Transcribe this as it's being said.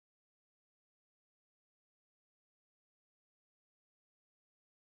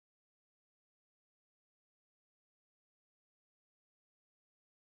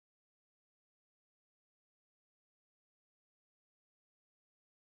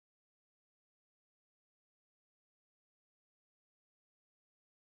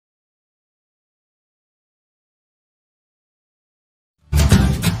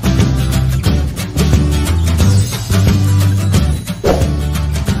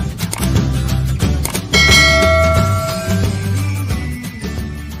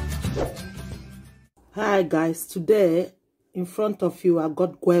Hi guys, today in front of you I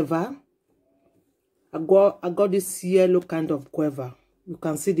got guava. I got this yellow kind of guava. You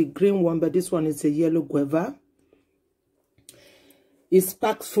can see the green one, but this one is a yellow guava. It's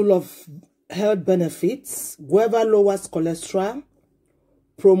packed full of health benefits. Guava lowers cholesterol,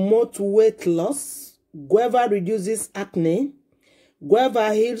 promotes weight loss. Guava reduces acne.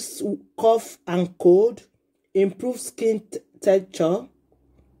 Guava heals cough and cold, improves skin texture,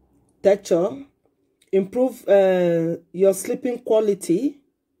 improve your sleeping quality,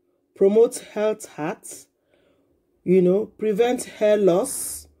 promote health heart, prevent hair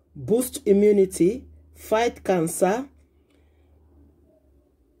loss, boost immunity, fight cancer,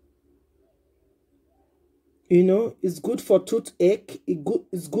 it's good for toothache,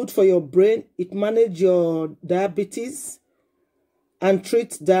 it's good for your brain, it manages your diabetes and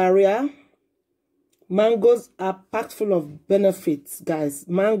treats diarrhea. Mangoes are packed full of benefits, guys.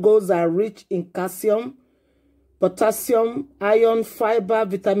 Mangoes are rich in calcium, potassium, iron, fiber,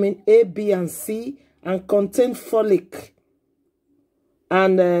 vitamin A, B, and C, and contain folic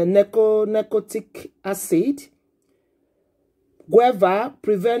and nicotic acid. Guava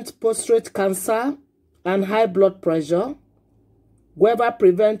prevents prostate cancer and high blood pressure. Guava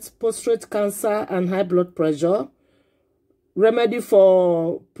prevents prostate cancer and high blood pressure. Remedy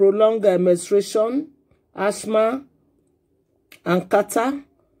for prolonged menstruation, asthma and catarrh,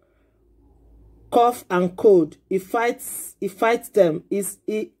 cough and cold. It fights them.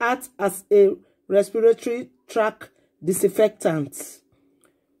 It acts as a respiratory tract disinfectant.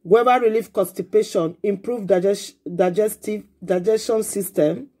 Guava relief constipation, improve digestion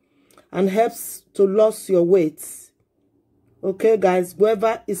system, and helps to lose your weight. Okay, guys,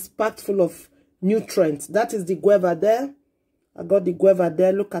 guava is packed full of nutrients. That is the guava there. I got the guava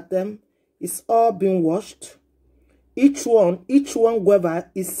there. Look at them. It's all been washed. Each one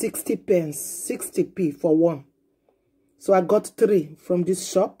guava is 60 pence, 60p for one. So I got 3 from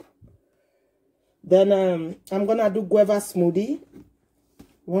this shop. Then I'm gonna do guava smoothie. I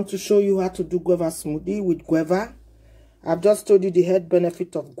want to show you how to do guava smoothie with guava. I've just told you the health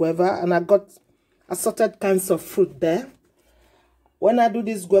benefit of guava, and I got assorted kinds of fruit there. When I do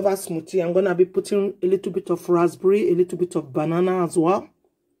this guava smoothie, I'm gonna be putting a little bit of raspberry, a little bit of banana as well.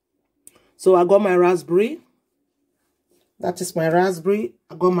 So I got my raspberry. That is my raspberry.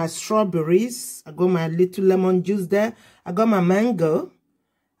 I got my strawberries. I got my little lemon juice there. I got my mango.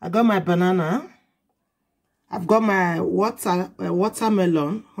 I got my banana. I've got my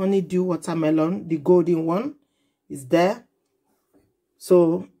watermelon, honeydew watermelon, the golden one is there.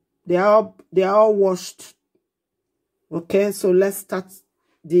 So they are all washed. Okay, so let's start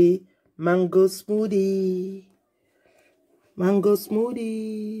the mango smoothie. Mango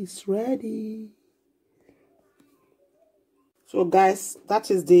smoothie is ready. So guys, that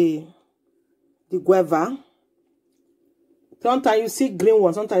is the guava. Sometimes you see green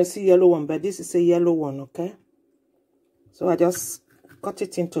one, sometimes you see yellow one, but this is a yellow one, okay? So I just cut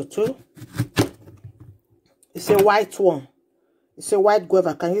it into 2. It's a white one. It's a white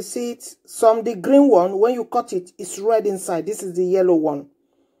guava. Can you see it? The green one, when you cut it, it's red inside. This is the yellow one.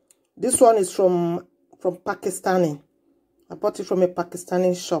 This one is from Pakistani. I bought it from a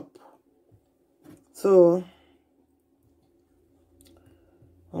Pakistani shop. So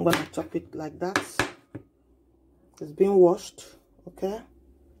I'm gonna chop it like that. It's been washed, okay?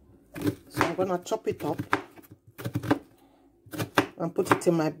 So I'm gonna chop it up and put it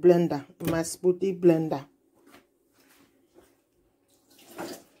in my blender, in my smoothie blender.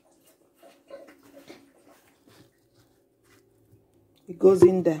 It goes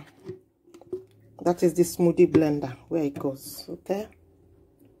in there. That is the smoothie blender where it goes, okay?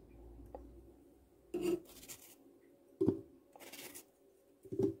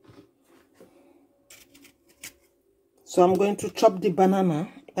 So I'm going to chop the banana.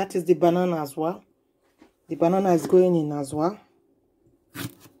 That is the banana as well. The banana is going in as well.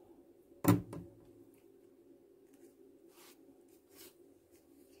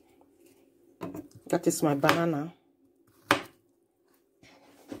 That is my banana.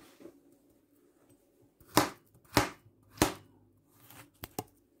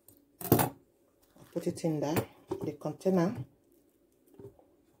 Put it in there, the container.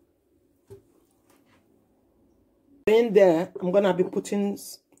 In there, I'm gonna be putting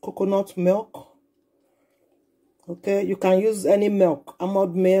coconut milk. Okay, you can use any milk,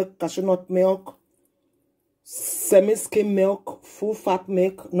 almond milk, cashew nut milk, semi-skim milk, full fat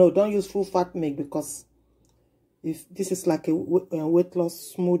milk. No, don't use full fat milk, because if this is like a weight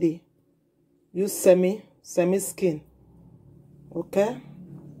loss smoothie, use semi-skim. Okay.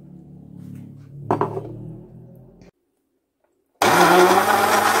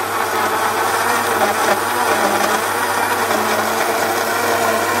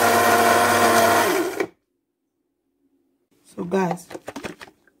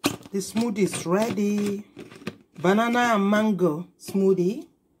 The smoothie is ready. Banana and mango smoothie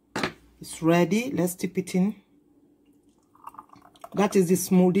is ready. Let's dip it in. That is the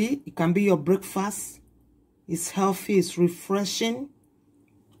smoothie. It can be your breakfast. It's healthy, it's refreshing.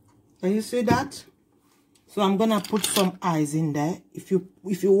 Can you see that? So I'm gonna put some ice in there. If you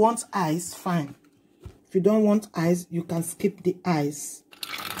want ice, fine. If you don't want ice, you can skip the ice.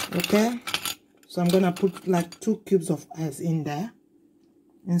 Okay? So I'm gonna put like 2 cubes of ice in there.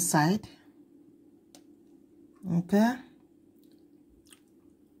 Inside. Okay?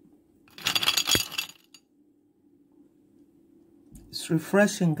 It's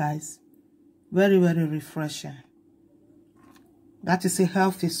refreshing, guys. Very, very refreshing. That is a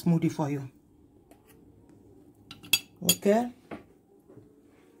healthy smoothie for you. Okay?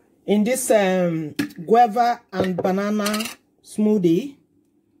 In this guava and banana smoothie,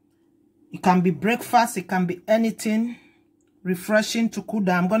 it can be breakfast, it can be anything. Refreshing to cool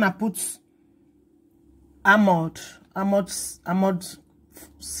down. I'm gonna put almond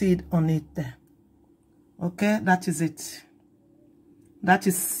seed on it there. Okay, that is it. That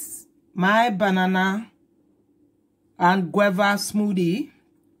is my banana and guava smoothie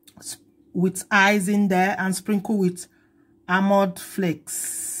with ice in there and sprinkle with almond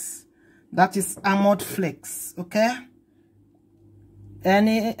flakes. That is almond flakes. Okay,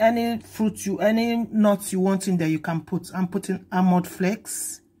 any fruit any nuts you want in there, you can put. I'm putting almond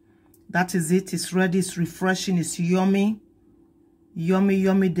flakes. That is it. It's ready. It's refreshing. It's yummy,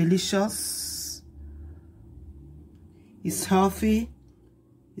 yummy, delicious. It's healthy.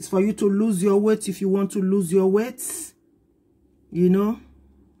 It's for you to lose your weight if you want to lose your weight. You know,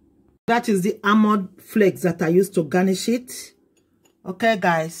 that is the almond flakes that I used to garnish it. Okay,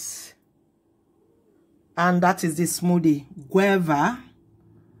 guys. And that is the smoothie. Guava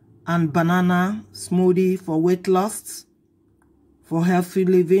and banana smoothie for weight loss, for healthy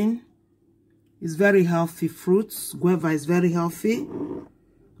living. It's very healthy fruits. Guava is very healthy.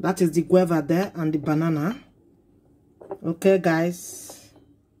 That is the guava there and the banana. Okay, guys.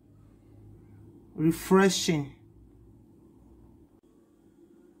 Refreshing.